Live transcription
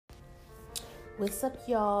What's up,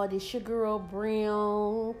 y'all? This your girl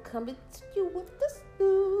Brown coming to you with the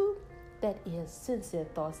stew that is sincere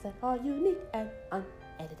thoughts that are unique and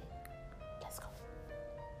unedited. Let's go.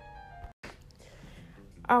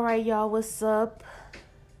 All right, y'all. What's up?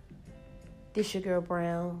 This your girl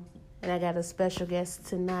Brown, and I got a special guest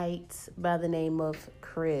tonight by the name of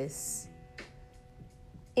Chris.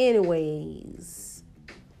 Anyways,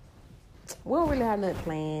 we don't really have nothing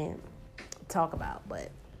planned to talk about, but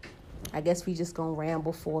I guess we just gonna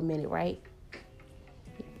ramble for a minute, right?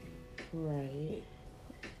 Right.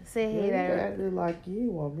 Say hey You there. acted like you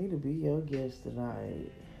want me to be your guest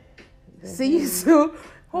tonight. See you soon.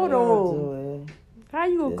 Hold How y'all on. doing? How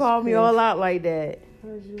you gonna This call me Chris. all out like that?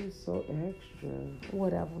 Cause you was so extra.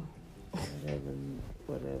 Whatever.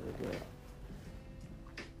 Whatever, girl.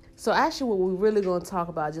 So actually what we're really gonna talk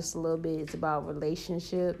about just a little bit is about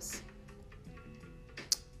relationships.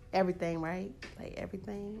 Everything, right? Like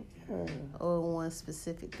everything? Yeah. Or one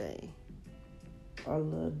specific thing? I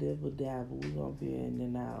love dibble dabble. We gonna be in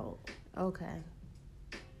and out. Okay.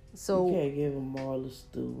 You So can't give them all the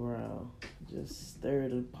stew around. Just stir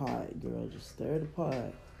the pot, girl. Just stir the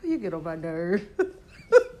pot. you get on my nerve.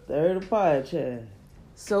 Stir the pot, Chad.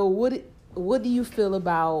 So what do you feel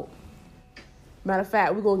about, matter of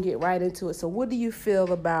fact, we're going to get right into it. So what do you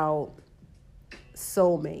feel about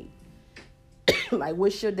soulmate? Like,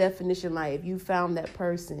 what's your definition? Like, if you found that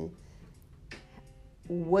person,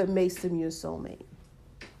 what makes them your soulmate?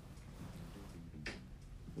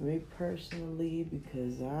 Me personally,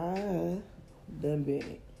 because I done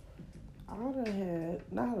had,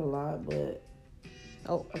 not a lot, but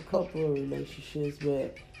a couple of relationships,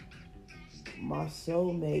 but my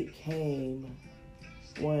soulmate came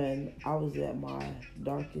when I was at my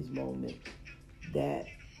darkest moment. That's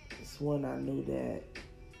when I knew that.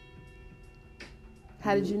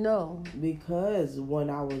 How did you know? Because when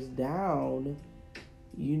I was down,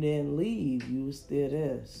 you didn't leave. You were still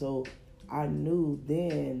there. So I knew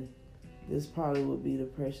then this probably would be the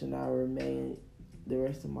person I remain the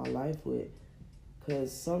rest of my life with.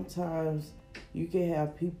 Because sometimes you can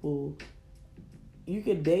have people, you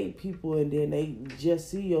can date people and then they just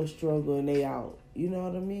see your struggle and they out. You know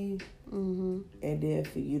what I mean? Mm-hmm. And then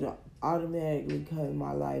for you to automatically come in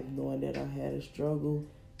my life knowing that I had a struggle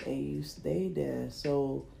and you stayed there.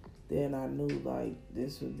 So then I knew like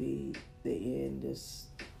this would be the end.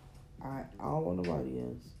 I don't want nobody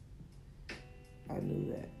else. I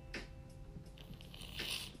knew that.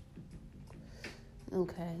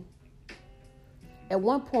 Okay. At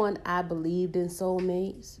one point, I believed in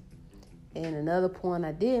soulmates. And another point,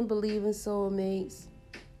 I didn't believe in soulmates.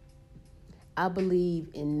 I believe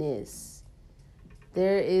in this.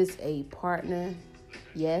 There is a partner,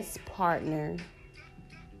 yes, partner,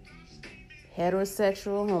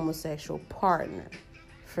 heterosexual, homosexual partner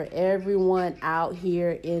for everyone out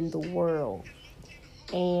here in the world.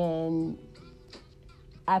 And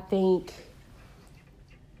I think,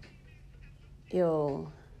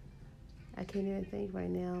 I can't even think right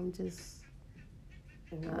now. I'm just,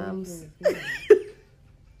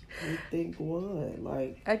 You think what?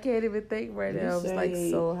 Like, I can't even think right now. It's like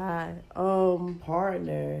so high.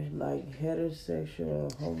 Partner, like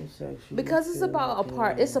heterosexual, homosexual. Because it's about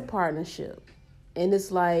it's a partnership. And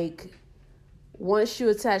it's like, once you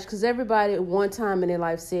attach, because everybody at one time in their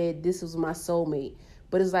life said, this was my soulmate.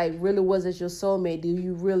 But it's like, really, was it your soulmate? Do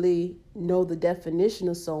you really know the definition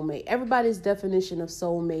of soulmate? Everybody's definition of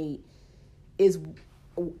soulmate is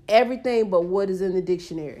everything but what is in the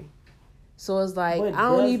dictionary. So it's like, but I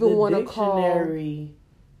don't even want to call. Dictionary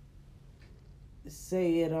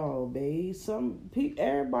say it all, babe.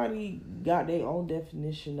 Everybody got their own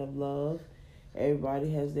definition of love.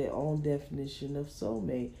 Everybody has their own definition of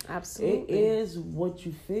soulmate. Absolutely. It is what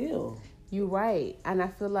you feel. You're right. And I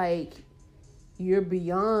feel like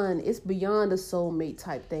it's beyond a soulmate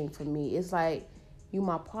type thing for me. It's like, you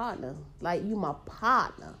my partner. Like, you my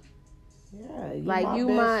partner. Yeah, you like, my you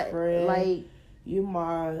best my friend. like, you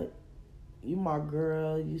my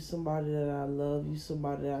girl. You somebody that I love. You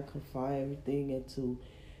somebody that I confide everything into.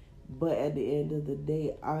 But at the end of the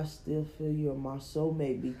day, I still feel you're my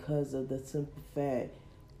soulmate because of the simple fact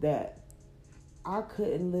that I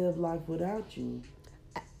couldn't live life without you.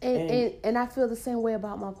 And I feel the same way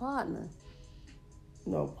about my partner.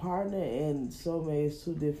 No, partner and soulmate is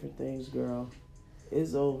two different things, girl.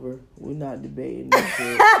 It's over. We're not debating this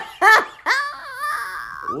shit.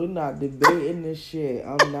 We're not debating this shit.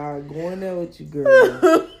 I'm not going there with you,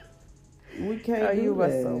 girl. We can't do you my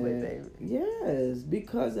that. soulmate, baby. Yes,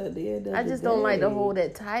 because at the end of the day, I just don't like to hold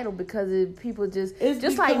that title because people just it's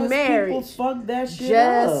just like marriage. People fuck that shit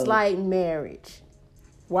just up. like marriage.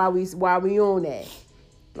 Why we on that?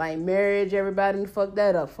 Like marriage, everybody done fucked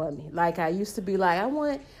that up for me. Like I used to be like, I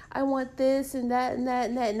want this and that and that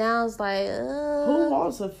and that. Now it's like, Who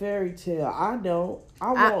wants a fairy tale? I don't.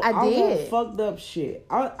 I did. want fucked up shit.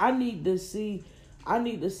 I need to see a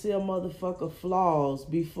motherfucker flaws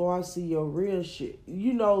before I see your real shit.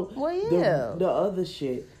 You know, well, yeah. the other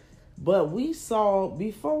shit. But we saw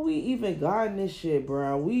before we even got in this shit,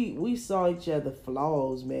 bro. We saw each other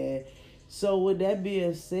flaws, man. So with that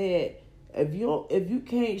being said, if you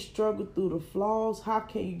can't struggle through the flaws, how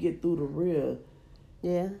can you get through the real?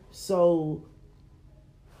 Yeah. So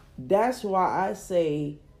that's why I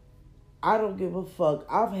say I don't give a fuck.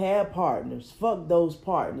 I've had partners. Fuck those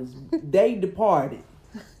partners. They departed.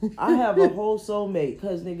 I have a whole soulmate.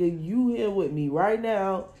 Cause nigga, you here with me right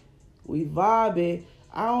now. We vibing.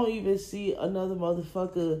 I don't even see another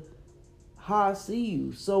motherfucker how I see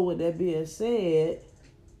you. So with that being said,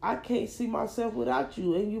 I can't see myself without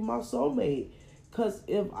you, and you my soulmate. Cause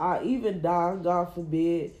if I even die, God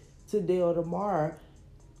forbid, today or tomorrow,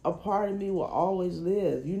 a part of me will always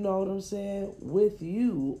live. You know what I'm saying? With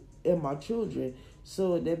you and my children.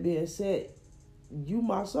 So with that being said, you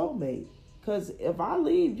my soulmate. Cause if I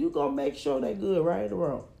leave, you gonna make sure they good, right or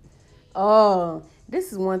wrong. Oh,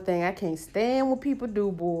 this is one thing I can't stand when people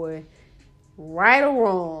do, boy. Right or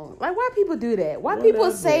wrong. Like, why people do that? Why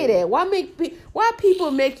people say that? Why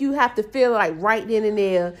people make you have to feel like right then and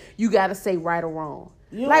there you got to say right or wrong?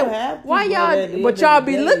 You like, have to, why y'all? But y'all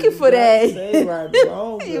be looking for that. Say right or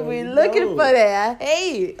wrong, you be looking for that. I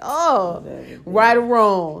hate it. Oh, right or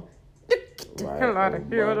wrong. Right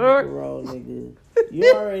or wrong, nigga.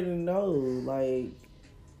 You already know, like,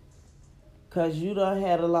 cause you done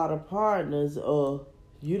had a lot of partners, or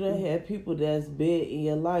you done had people that's big in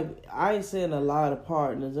your life. I ain't saying a lot of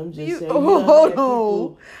partners. I'm just saying. Hold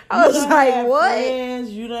on. I was like, what?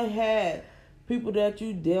 Friends, you done had people that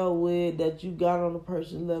you dealt with, that you got on a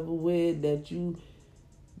personal level with, that you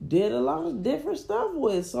did a lot of different stuff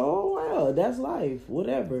with. So, well, that's life,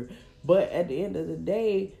 whatever. But at the end of the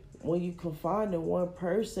day, when you confine in one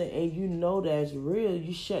person and you know that's real,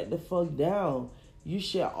 you shut the fuck down. You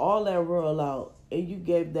shut all that real out, and you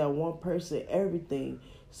gave that one person everything.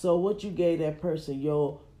 So what you gave that person?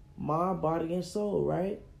 Your mind, body, and soul,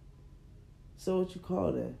 right? So what you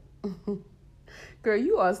call that? Girl,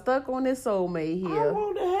 you are stuck on this soulmate here. I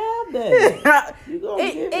want to have that. You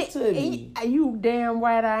gonna give it to me? You damn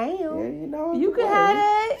right I am. Yeah, you know you can have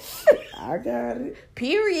that. I got it.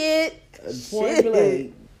 Period. Point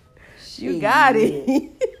blank. You got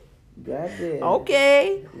it. Goddamn.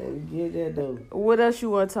 Okay. Let me get that though. What else you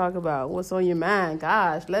want to talk about? What's on your mind?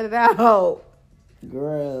 Gosh, let it out.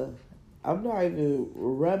 Girl, I'm not even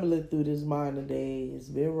rambling through this mind today. It's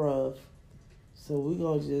been rough. So we're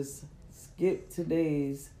going to just skip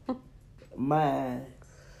today's mind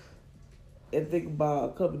and think about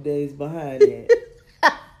a couple days behind that.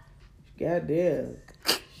 Goddamn.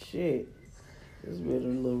 Shit. It's been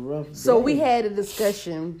a little rough. So we had a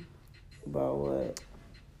discussion. About what?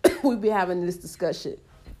 We've been having this discussion.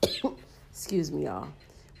 Excuse me, y'all.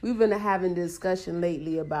 We've been having this discussion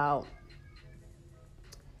lately about,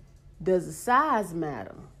 does the size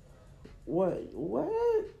matter? What?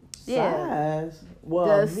 Yeah. Size?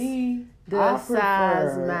 Well, does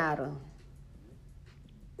size matter?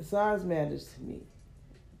 Size matters to me.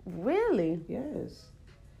 Really? Yes.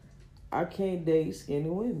 I can't date skinny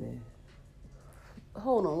women.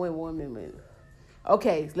 Hold on, wait 1 minute.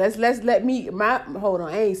 Okay, hold on,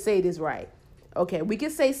 I ain't say this right. Okay, we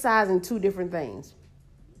can say size in two different things.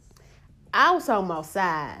 I was talking about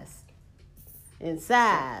size. And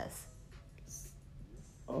size.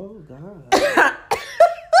 Oh God.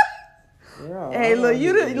 Yeah, hey, look,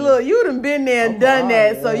 you done been there and done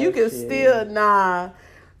that, so you can still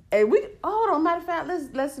And we hold on. Matter of fact,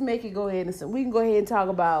 let's make it go ahead and we can go ahead and talk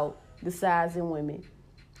about the size in women.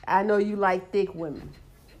 I know you like thick women,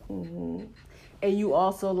 and you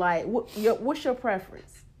also like what's your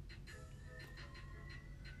preference?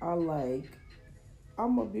 I'm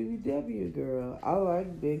a BBW girl. I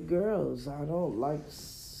like big girls. I don't like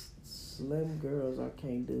slim girls. I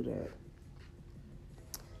can't do that.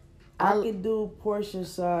 I can do portion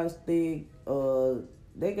size thick.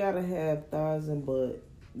 They gotta have thighs and butt.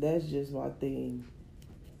 That's just my thing.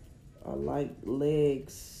 I like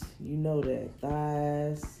legs. You know that.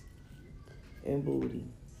 Thighs and booty.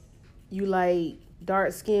 You like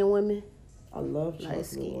dark skinned women? I love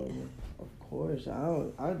chocolate women. Of course.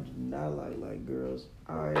 I do not like girls.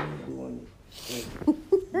 I ain't doing it.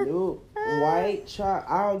 Nope. White,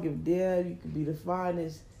 I don't give a damn. You could be the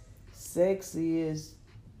finest, sexiest,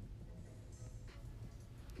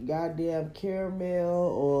 goddamn caramel,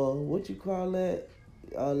 or what you call that?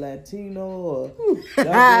 Latino or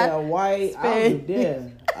goddamn white, I'll be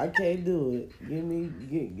there. I can't do it. Let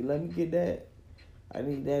me get that. I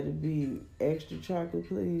need that to be extra chocolate,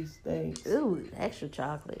 please. Thanks. Ooh, extra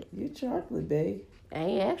chocolate. You chocolate, babe.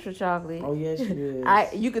 Ain't extra chocolate. Oh yes, it is.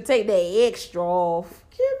 You could take that extra off.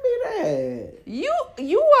 Give me that.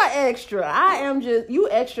 You are extra. I am just you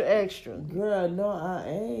extra. Girl, no, I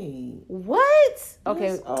ain't. What? Okay.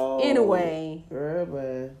 Yes, oh, anyway. Girl,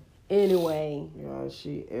 man. Anyway. Y'all,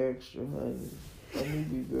 she extra, honey. Let me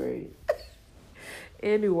be great.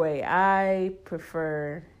 Anyway, I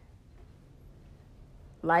prefer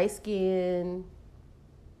light skin.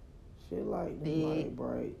 She like the light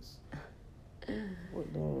brights.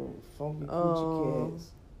 With them funky coochie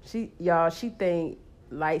cats. She think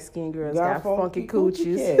light skinned girls got funky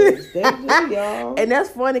coochies. They do, y'all. And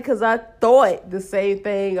that's funny because I thought the same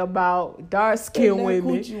thing about dark skinned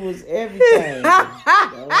women. Coochie was everything. Shut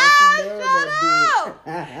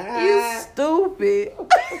up! You stupid.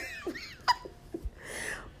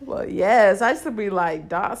 Well, yes, I used to be like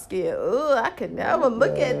dark skin. Ugh, I could never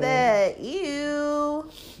look at that. Ew.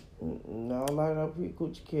 No, I like that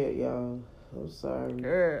coochie cat, y'all. I'm sorry.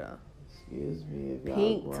 Girl. Excuse me if y'all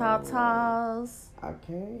pink tatas. I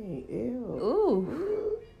can't. Ew.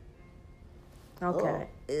 Ooh. Okay.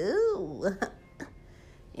 Ooh.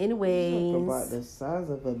 Anyways. Talk about the size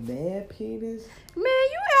of a man penis. Man,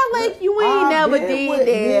 you act like you ain't never did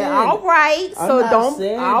that. All right. So don't.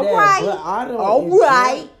 All right. All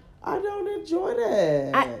right. I don't enjoy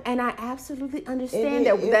that. And I absolutely understand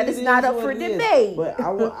that is not up for debate. But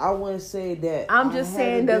I wouldn't say that. I'm just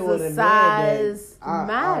saying, does the size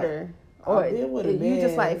matter? Or you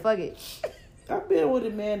just like, fuck it. I've been with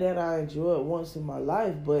a man that I enjoyed once in my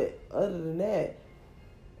life, but other than that,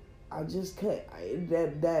 I just cut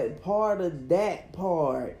that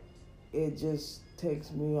part, it just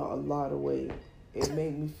takes me a lot away. It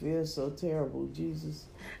made me feel so terrible. Jesus.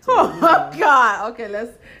 Oh my God. Okay,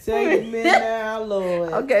 let's take me now,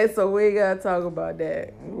 Lord. Okay, so we ain't gotta talk about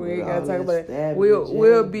that. We ain't gotta talk about that.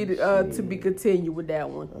 We'll be to be continued with that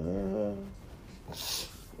one.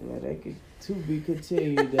 Yeah, that could to be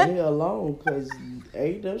continued the hell alone, because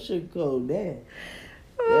ain't no shit go there.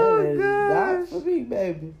 Oh, that is not for me,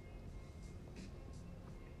 baby.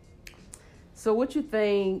 So what you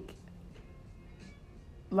think,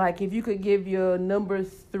 like, if you could give your number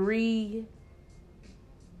 3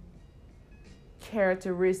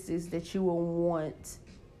 characteristics that you would want,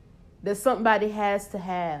 that somebody has to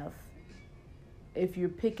have, if you're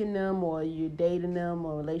picking them or you're dating them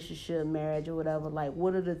or relationship, marriage or whatever, like,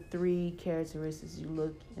 what are the 3 characteristics you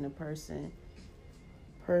look in a person?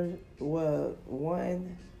 Well,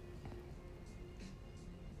 one,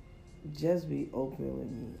 just be open with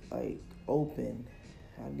me. Like, open.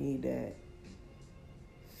 I need that.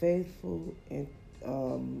 Faithful and,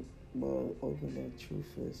 well, open and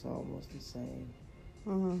truthful is almost the same.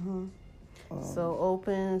 Mm-hmm. So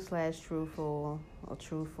open / truthful or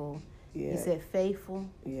truthful. Yeah. You said faithful?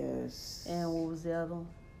 Yes. And what was the other one?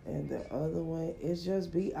 And the other one is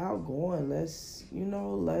just be outgoing. Let's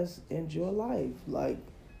enjoy life. Like,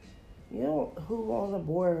 who wants a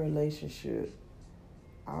boring relationship?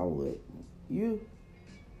 I would. You?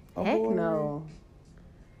 Heck boring? No.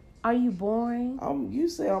 Are you boring? You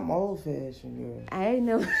say I'm old fashioned, girl. I ain't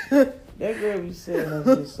know. That girl be saying I'm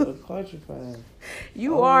just so countrified.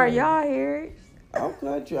 You are, y'all hear it? I'm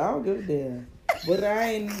country. I don't give a damn. But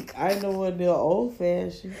I know what they're old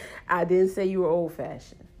fashioned. I didn't say you were old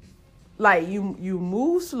fashioned. Like you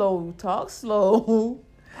move slow, you talk slow.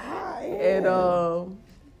 I am. And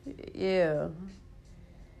yeah.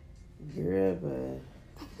 Girl, but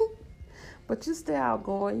but you still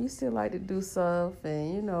outgoing. You still like to do stuff,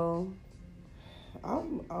 and I'm.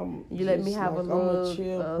 You let me have like, a little I'm a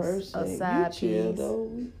chill person. A side you chill piece.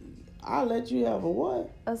 Though. I'll let you have a what?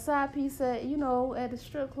 A side piece at the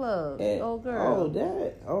strip club. Old girl. Oh,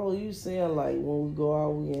 that. Oh, you saying like when we go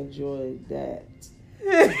out, we enjoy that.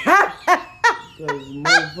 Because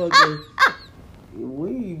motherfucker,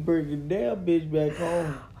 we bring a damn bitch back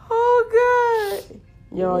home. Oh,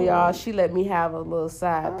 God. Y'all, she let me have a little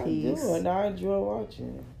side piece. I do, and I enjoy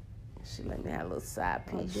watching. She let me have a little side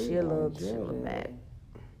piece. She a little back.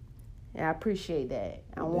 And I appreciate that.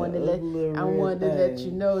 I wanted to let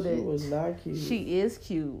you know that she was not cute. She is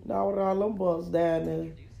cute. Not with all them bumps down there.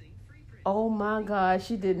 Oh my God,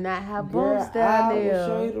 she did not have bumps down there. I will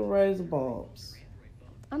show you the razor bumps.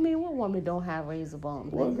 I mean, what woman don't have razor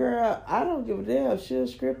bumps? Well, girl, I don't give a damn. She's a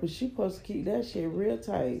stripper. She supposed to keep that shit real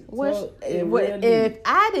tight. If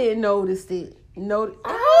I didn't notice it, hold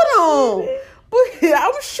on. But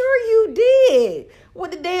I'm sure you did.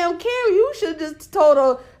 With the damn camera, you should just told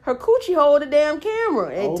her, her coochie hold the damn camera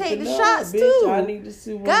and take the shots bitch, too. I need to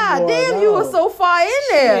see what's God going damn, on. you were so far in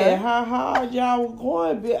there. Yeah, how hard y'all were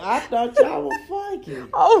going, bitch. I thought y'all were fucking.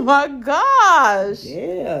 Oh my gosh.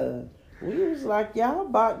 Yeah. We was like, y'all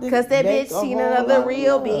about to Cause that make bitch a seen whole another lot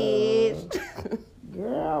real of love. bitch.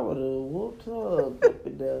 Girl, I would have whooped her up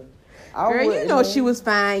in there. Girl, you know she was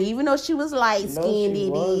fine, even though she was light skinned. No, she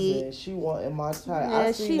wasn't. She wasn't my type. Yeah,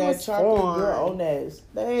 I she seen that was chocolate fine. girl on that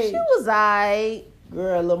stage. She was alright.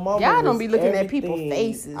 Girl, Lil Mama Y'all don't was be looking at everything. people's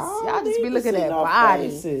faces. I don't Y'all just need be to looking see at no body.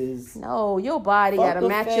 faces. No, your body Fuck gotta a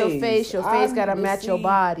match your face. Your face gotta need to match your see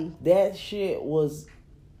body. That shit was.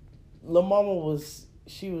 Lil Mama was.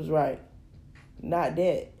 She was right. Not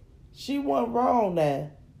that. She wasn't wrong now.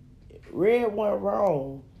 Red wasn't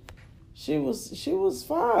wrong. She was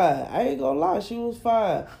fine. I ain't gonna lie, she was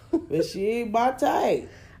fine. But she ain't my type.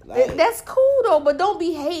 Like, That's cool though, but don't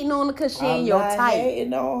be hating on her because she ain't your I'm not type.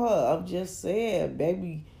 hating on her. I'm just saying,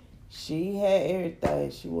 baby, she had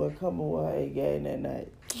everything. She wasn't coming with her A game that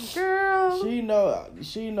night. Girl. She know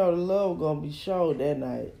the love gonna be shown that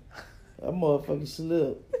night. That motherfucker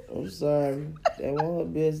slipped. I'm sorry. That wasn't her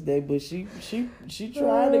best day, but she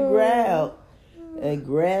tried to grab and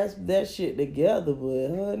grasp that shit together, but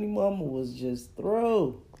honey mama was just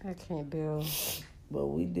through. I can't do. But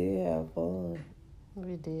we did have fun.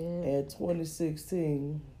 We did. In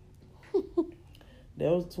 2016.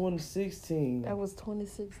 That was 2016. That was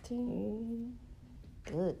 2016?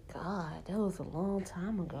 Good God. That was a long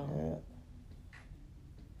time ago. Yeah.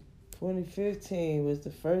 2015 was the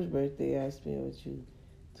first birthday I spent with you.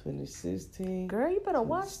 2016. Girl, you better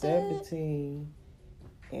watch that. 2017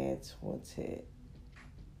 and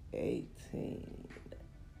 2018.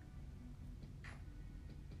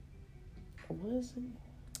 Was it?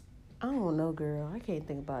 I don't know, girl. I can't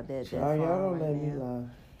think about that. Y'all don't let me lie.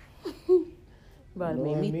 About to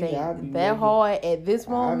Knowing make me me, I think be that making- hard at this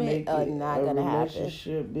I moment. make it Not a gonna happen.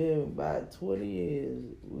 relationship been about 20 years.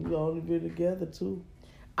 We've only been together 2.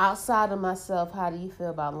 Outside of myself, how do you feel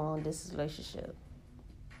about long distance relationship?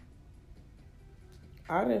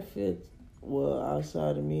 I didn't feel well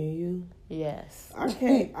outside of me and you. Yes. I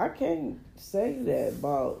can't say that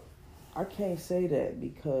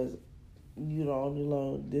because you the only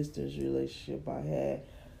long distance relationship I had.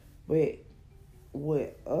 But with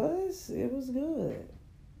us, it was good.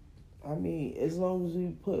 I mean, as long as we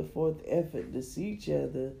put forth effort to see each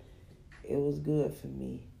other, it was good for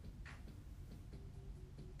me.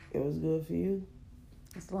 It was good for you?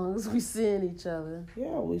 As long as we seeing each other.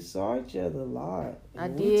 Yeah, we saw each other a lot. I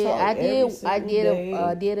We did talked every single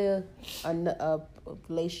day. did a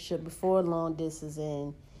relationship before long distance,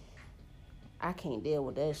 and I can't deal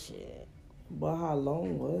with that shit. But how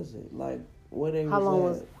long was it? Like, what they How was long at?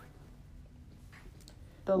 was it?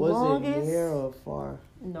 The Was longest? it near or far?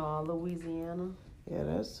 No, Louisiana. Yeah,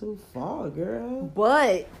 that's too far, girl.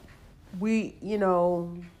 But we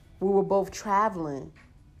were both traveling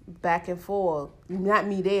back and forth. Not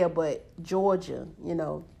me there, but Georgia,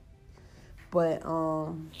 But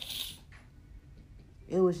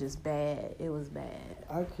it was just bad. It was bad.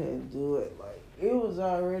 I couldn't do it. Like, it was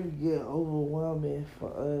already getting overwhelming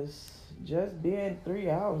for us. Just being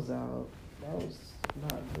 3 hours out, that was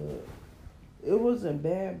not good. It wasn't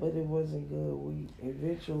bad, but it wasn't good. We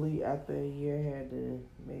eventually, after a year, had to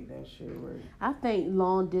make that shit work. I think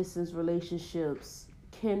long distance relationships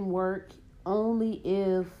can work only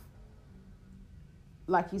if,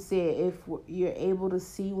 like you said, if you're able to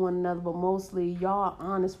see one another, but mostly y'all are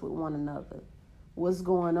honest with one another. What's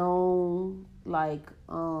going on? Like,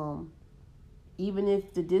 even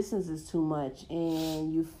if the distance is too much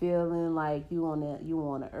and you feeling like you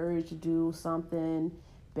want to urge to do something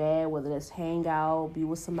bad, whether that's hang out, be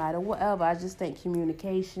with somebody, whatever. I just think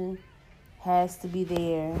communication has to be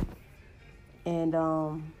there, and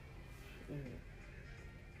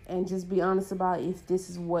just be honest about if this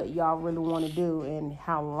is what y'all really want to do and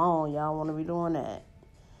how long y'all want to be doing that,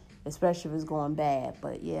 especially if it's going bad.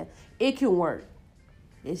 But yeah, it can work.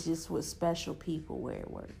 It's just with special people where it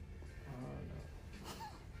works.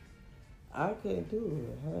 I couldn't do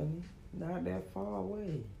it, honey. Not that far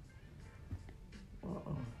away.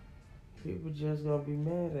 People just gonna be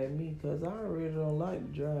mad at me because I really don't like to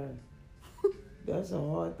drive. That's a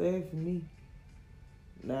hard thing for me.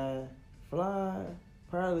 Now, fly,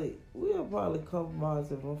 we'll probably compromise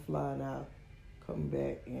if I'm flying out, coming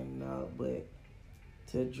back and but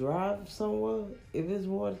to drive somewhere, if it's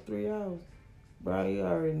more than 3 hours, bro, you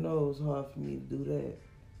already know it's hard for me to do that.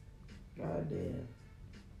 Goddamn.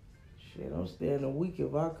 Shit, I'm staying a week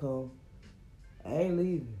if I come. I ain't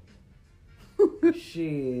leaving.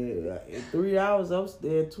 Shit, in 3 hours, I'm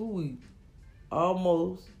staying 2 weeks.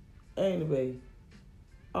 Almost. Ain't it, baby?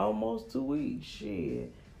 Almost 2 weeks.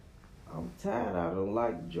 Shit. I'm tired. I don't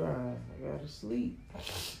like to drive. I gotta sleep. God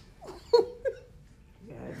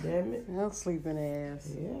damn it. I'm sleeping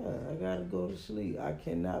ass. Yeah, I gotta go to sleep. I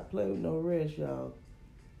cannot play with no rest, y'all.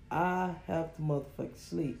 I have to motherfucking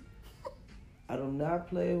sleep. I do not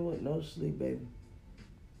play with no sleep, baby.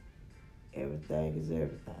 Everything is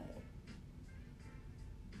everything.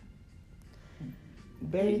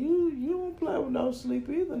 Baby, you don't play with no sleep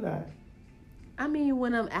either now. I mean,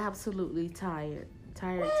 when I'm absolutely tired.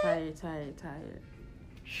 Tired.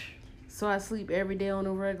 So I sleep every day on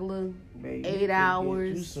a regular Baby, 8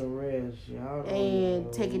 hours. Get you some rest. Y'all don't and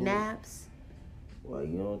know. taking naps. Well,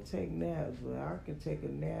 you don't take naps, but I can take a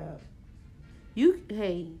nap.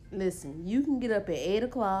 Hey, listen, you can get up at 8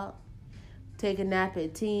 o'clock, take a nap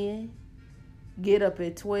at 10, get up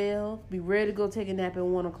at 12, be ready to go take a nap at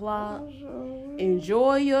 1 o'clock,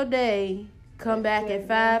 enjoy your day, come back at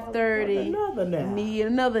 5:30, need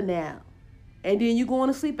another nap. And then you going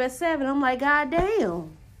to sleep at 7. I'm like, God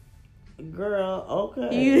damn. Girl,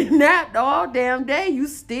 okay. You napped all damn day. You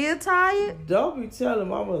still tired? Don't be telling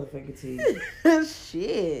my motherfucking teeth.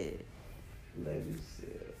 Shit. Let me see.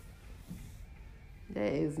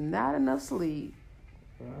 That is not enough sleep.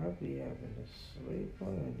 I be having to sleep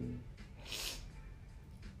on you.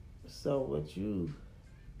 So what you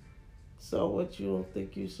don't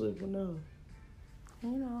think you sleep enough?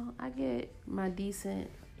 You know, I get my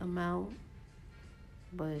decent amount.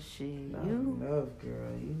 But shit, Not you enough,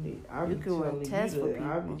 girl. You need. I you be can run telling tests you for that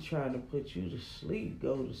I people. be trying to put you to sleep.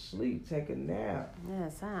 Go to sleep. Take a nap.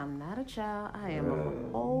 Yes, I am not a child. I am Girl, a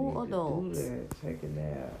whole you need adult. to do that. Take a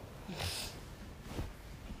nap.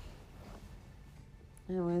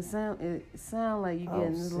 Anyway, it sound like you I'm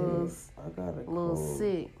getting a little I got a cold.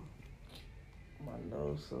 sick. My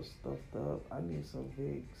nose so stuffed up. I need some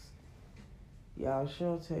Vicks. Y'all, she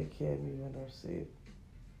don't take care of me when I'm sick.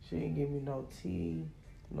 She ain't give me no tea,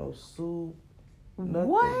 no soup, nothing.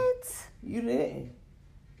 What? You didn't.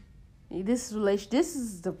 This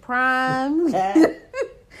is the prime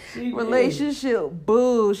She relationship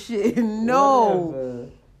bullshit. No. Whatever.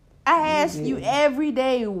 I ask you every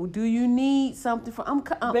day, do you need something from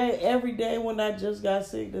Babe, every day when I just got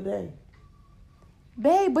sick today.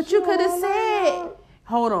 Babe, but you could have said,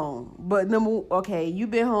 hold on. But you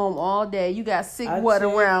been home all day. You got sick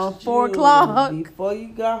around 4 o'clock? Before you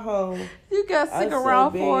got home. You got sick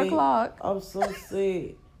around 4 o'clock. I'm so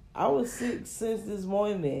sick. I was sick since this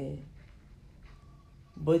morning.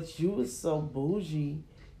 But you was so bougie.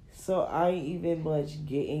 So I ain't even much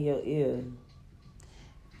get in your ear.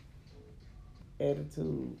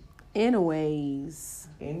 Attitude. Anyways.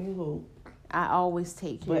 Anywho. I always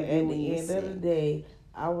take care of you when you're sick. But at the end of the day,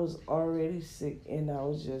 I was already sick and I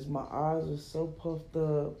was just, my eyes were so puffed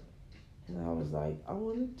up. And I was like, I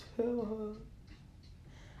want to tell her.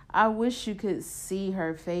 I wish you could see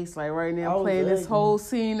her face like right now playing this whole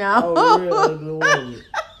scene out. out. Real ugly woman.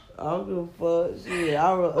 I don't give a fuck. Shit,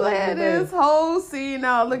 I was playing this whole scene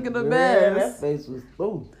out. Look at the mess. That face was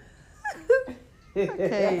boom.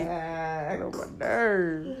 Okay. Get on my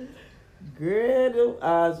nerves. Girl, them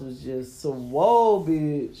eyes was just swole,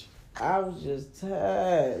 bitch. I was just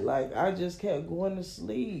tired. Like, I just kept going to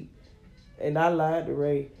sleep. And I lied to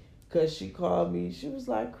Ray. Because she called me. She was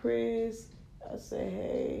like, Chris. I said,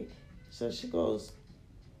 hey. So she goes,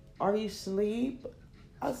 are you asleep?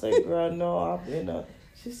 I said, girl, no, I've been up.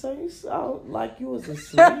 She said, you sound like you was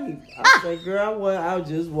asleep. I said, girl, I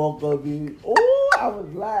just woke up. Oh, I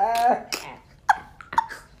was lying.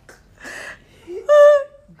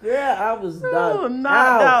 Girl, I was knocked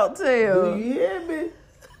out. Too. Do you hear me?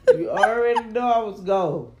 You already know I was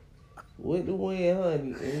gone. With the wind,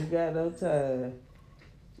 honey. Ain't got no time.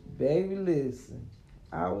 Baby, listen.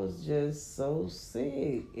 I was just so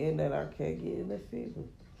sick. And that I can't get in the fever.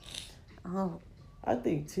 Oh. I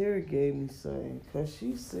think Terry gave me some. Because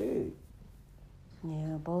she's sick.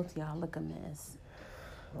 Yeah, both y'all look a mess.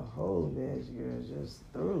 A whole mess, girl, just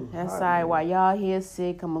through. That's all right. While y'all here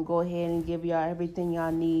sick, I'm going to go ahead and give y'all everything y'all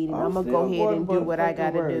need. And I'm going to go ahead and do what I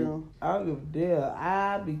got to do. I don't give a damn.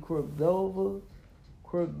 I be crooked over,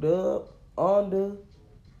 crooked up, under.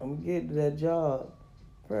 I'm going to get to that job.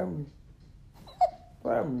 Primary.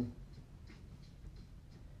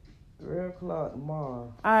 3 o'clock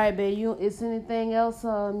tomorrow. All right, babe. Is anything else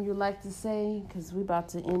you like to say? Because we about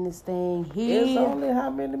to end this thing here. It's only how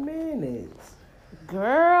many minutes?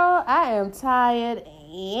 Girl, I am tired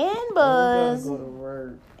and buzzed. And we gotta go to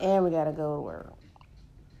work. And we gotta go to work.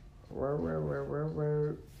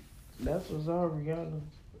 Work. That's what's all Rihanna.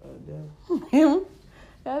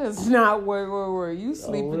 That is not work. You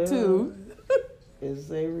sleeping too. It's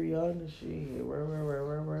a Rihanna shit.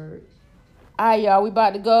 Work. All right, y'all. We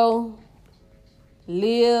about to go.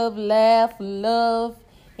 Live, laugh, love,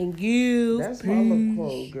 and give. That's peace. mama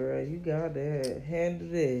quote, girl. You got that.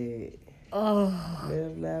 Handle it. Oh.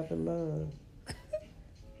 Live, laugh, and love.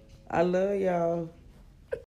 I love y'all.